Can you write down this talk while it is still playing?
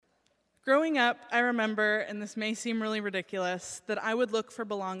Growing up, I remember, and this may seem really ridiculous, that I would look for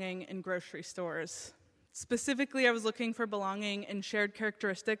belonging in grocery stores. Specifically, I was looking for belonging in shared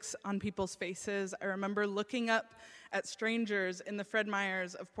characteristics on people's faces. I remember looking up at strangers in the Fred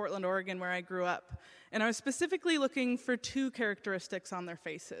Meyers of Portland, Oregon, where I grew up. And I was specifically looking for two characteristics on their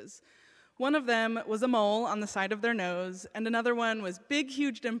faces. One of them was a mole on the side of their nose, and another one was big,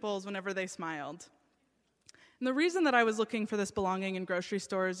 huge dimples whenever they smiled. And the reason that I was looking for this belonging in grocery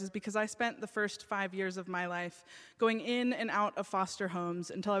stores is because I spent the first 5 years of my life going in and out of foster homes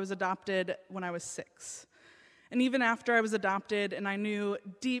until I was adopted when I was 6. And even after I was adopted and I knew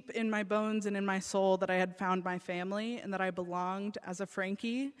deep in my bones and in my soul that I had found my family and that I belonged as a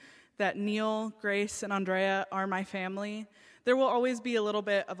Frankie, that Neil, Grace, and Andrea are my family, there will always be a little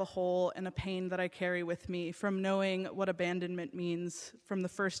bit of a hole and a pain that I carry with me from knowing what abandonment means from the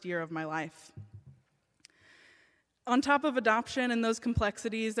first year of my life. On top of adoption and those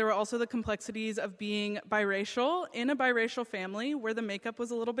complexities, there were also the complexities of being biracial in a biracial family where the makeup was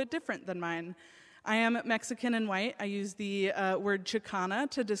a little bit different than mine. I am Mexican and white. I use the word Chicana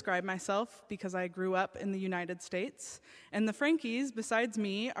to describe myself because I grew up in the United States. And the Frankies, besides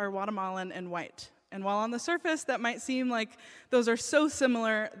me, are Guatemalan and white. And while on the surface that might seem like those are so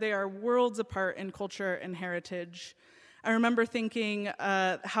similar, they are worlds apart in culture and heritage. I remember thinking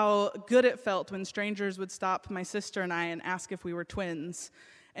how good it felt when strangers would stop my sister and I and ask if we were twins.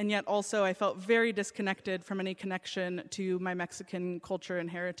 And yet also I felt very disconnected from any connection to my Mexican culture and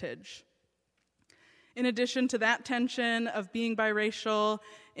heritage. In addition to that tension of being biracial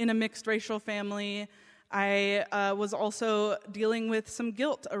in a mixed racial family, I was also dealing with some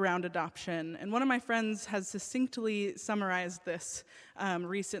guilt around adoption. And one of my friends has succinctly summarized this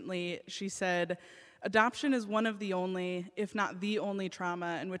recently. She said, "Adoption is one of the only, if not the only,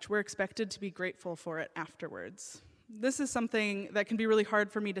 trauma in which we're expected to be grateful for it afterwards." This is something that can be really hard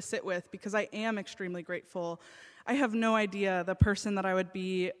for me to sit with because I am extremely grateful. I have no idea the person that I would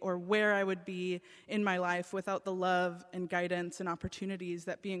be or where I would be in my life without the love and guidance and opportunities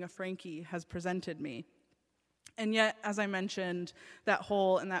that being a Frankie has presented me. And yet, as I mentioned, that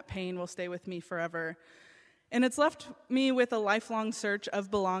hole and that pain will stay with me forever. And it's left me with a lifelong search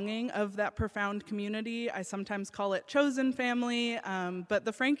of belonging, of that profound community. I sometimes call it chosen family, but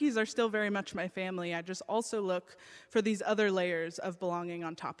the Frankies are still very much my family. I just also look for these other layers of belonging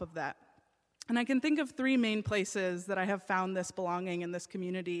on top of that. And I can think of 3 main places that I have found this belonging in this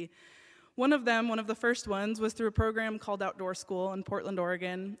community. One of the first ones, was through a program called Outdoor School in Portland,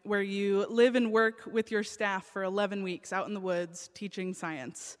 Oregon, where you live and work with your staff for 11 weeks out in the woods teaching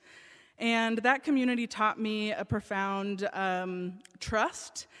science. And that community taught me a profound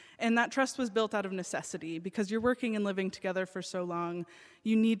trust, and that trust was built out of necessity. Because you're working and living together for so long,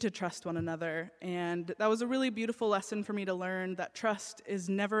 you need to trust one another. And that was a really beautiful lesson for me to learn, that trust is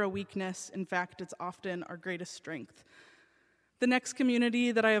never a weakness. In fact, it's often our greatest strength. The next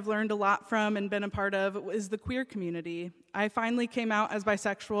community that I have learned a lot from and been a part of is the queer community. I finally came out as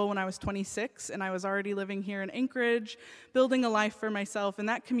bisexual when I was 26, and I was already living here in Anchorage, building a life for myself, and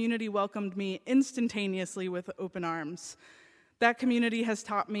that community welcomed me instantaneously with open arms. That community has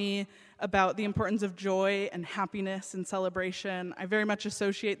taught me about the importance of joy and happiness and celebration. I very much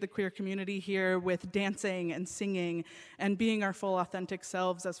associate the queer community here with dancing and singing and being our full authentic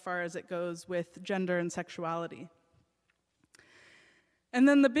selves as far as it goes with gender and sexuality. And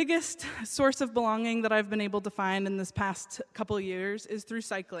then the biggest source of belonging that I've been able to find in this past couple of years is through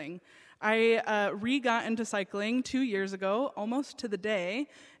cycling. I got into cycling 2 years ago, almost to the day,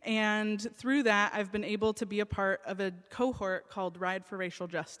 and through that I've been able to be a part of a cohort called Ride for Racial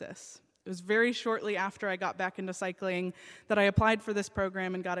Justice. It was very shortly after I got back into cycling that I applied for this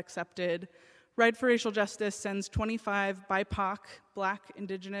program and got accepted. Ride for Racial Justice sends 25 BIPOC, Black,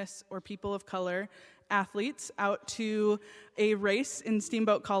 Indigenous, or people of color athletes out to a race in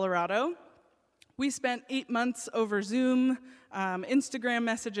Steamboat, Colorado. We spent 8 months over Zoom, Instagram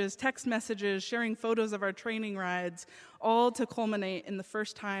messages, text messages, sharing photos of our training rides, all to culminate in the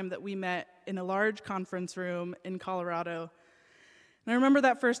first time that we met in a large conference room in Colorado. And I remember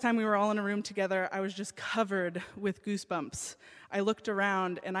that first time we were all in a room together, I was just covered with goosebumps. I looked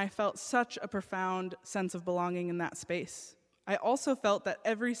around and I felt such a profound sense of belonging in that space. I also felt that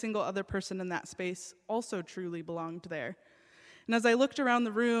every single other person in that space also truly belonged there. And as I looked around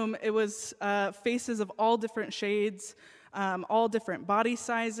the room, it was faces of all different shades, all different body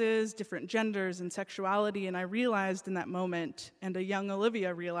sizes, different genders and sexuality, and I realized in that moment, and a young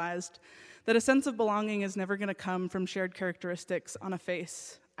Olivia realized, that a sense of belonging is never going to come from shared characteristics on a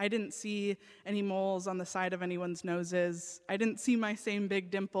face. I didn't see any moles on the side of anyone's noses. I didn't see my same big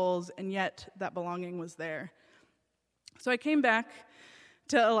dimples, and yet that belonging was there. So I came back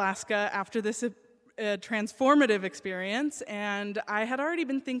to Alaska after this transformative experience, and I had already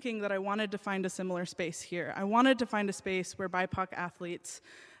been thinking that I wanted to find a similar space here. I wanted to find a space where BIPOC athletes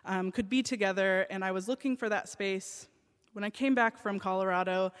could be together, and I was looking for that space. When I came back from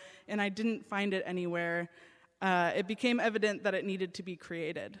Colorado and I didn't find it anywhere, it became evident that it needed to be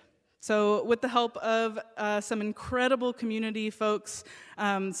created. So with the help of some incredible community folks,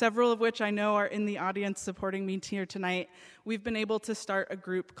 several of which I know are in the audience supporting me here tonight, we've been able to start a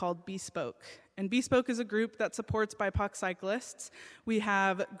group called Bespoke. And Bespoke is a group that supports BIPOC cyclists. We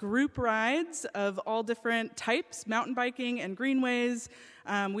have group rides of all different types, mountain biking and greenways.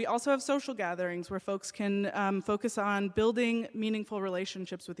 We also have social gatherings where folks can focus on building meaningful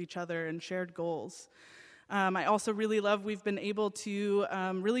relationships with each other and shared goals. I also really love we've been able to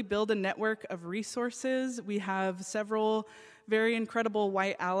really build a network of resources. We have several very incredible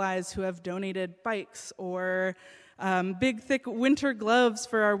white allies who have donated bikes or big, thick winter gloves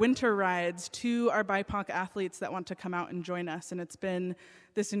for our winter rides to our BIPOC athletes that want to come out and join us. And it's been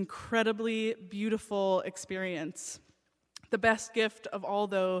this incredibly beautiful experience. The best gift of all,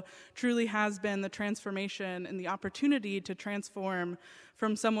 though, truly has been the transformation and the opportunity to transform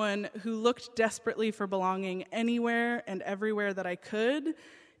from someone who looked desperately for belonging anywhere and everywhere that I could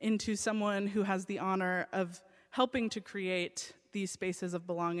into someone who has the honor of helping to create these spaces of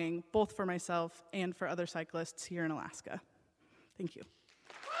belonging, both for myself and for other cyclists here in Alaska. Thank you.